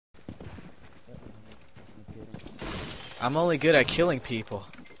I'm only good at killing people.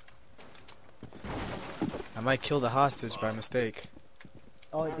 I might kill the hostage by mistake.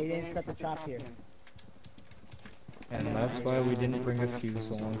 Oh, they didn't set the trap here. And that's why we didn't bring a fuse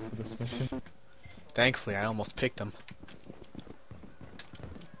along for this mission. Thankfully, I almost picked him.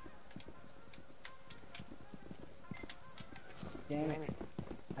 Damn it.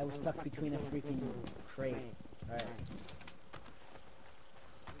 I was stuck between a freaking crate. Alright.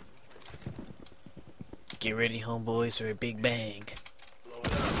 Get ready, homeboys, for a big bang.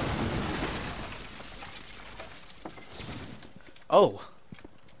 Oh!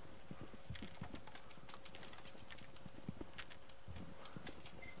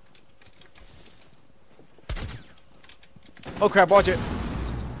 Oh crap, watch it!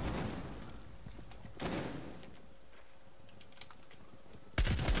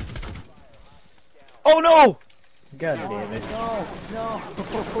 Oh no! God damn it. No, no.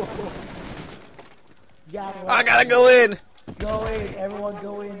 I gotta go in! Go in, everyone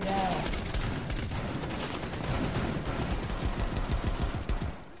go in now.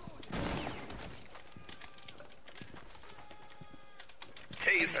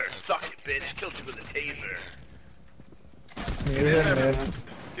 Taser, suck it, bitch. Killed you with a taser. Get in there.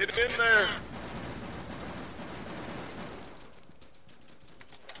 Get him in there.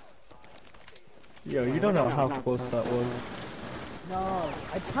 Yo, you don't know how close that was. No,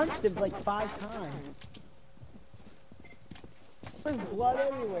 I punched him like 5 times. There's blood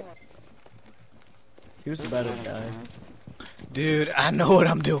everywhere. He was a better guy. Dude, I know what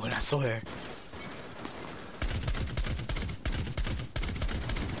I'm doing, I swear.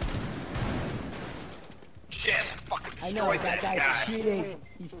 Shit, fucking I know, destroyed that guy's guy. cheating.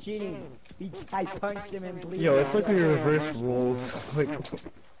 He's cheating. I punched him and bleeding. Yo, it's like we reverse roles. Like,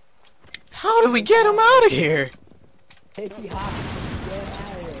 How do we get him out of here? Hickey hop, get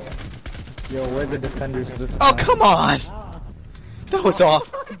out of there. yo, we're the defenders this Oh, time. come on! Ah. That was off.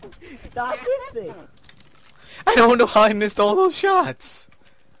 Stop this thing. I don't know how I missed all those shots.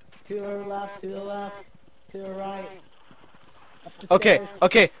 To the left, to the left, to the right. Up the Okay, stairs.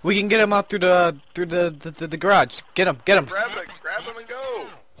 okay, we can get him out through the garage. Get him, get him. Grab him and go.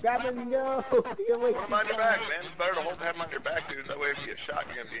 Grab him and go. You're Put him on your back, man. It's better to have him on your back, dude. That way if you get shot,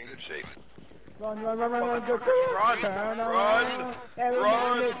 you're gonna be in good shape. Run, run, run, run, run, go, go. Run, Turn run, around.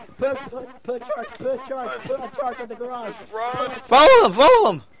 Everyone, run. put charge, put charge at the garage. Run. Follow him,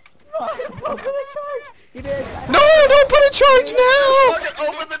 follow him. Run, put a charge. You did. No, don't put a charge now. Fucking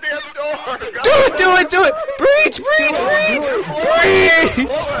open the damn door. Do it, do it, do it. Breach, breach, breach, breach.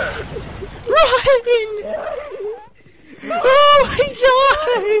 Run. Oh my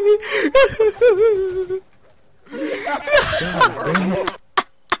god.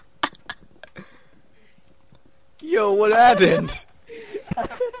 Yo, what happened?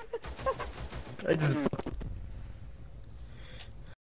 I just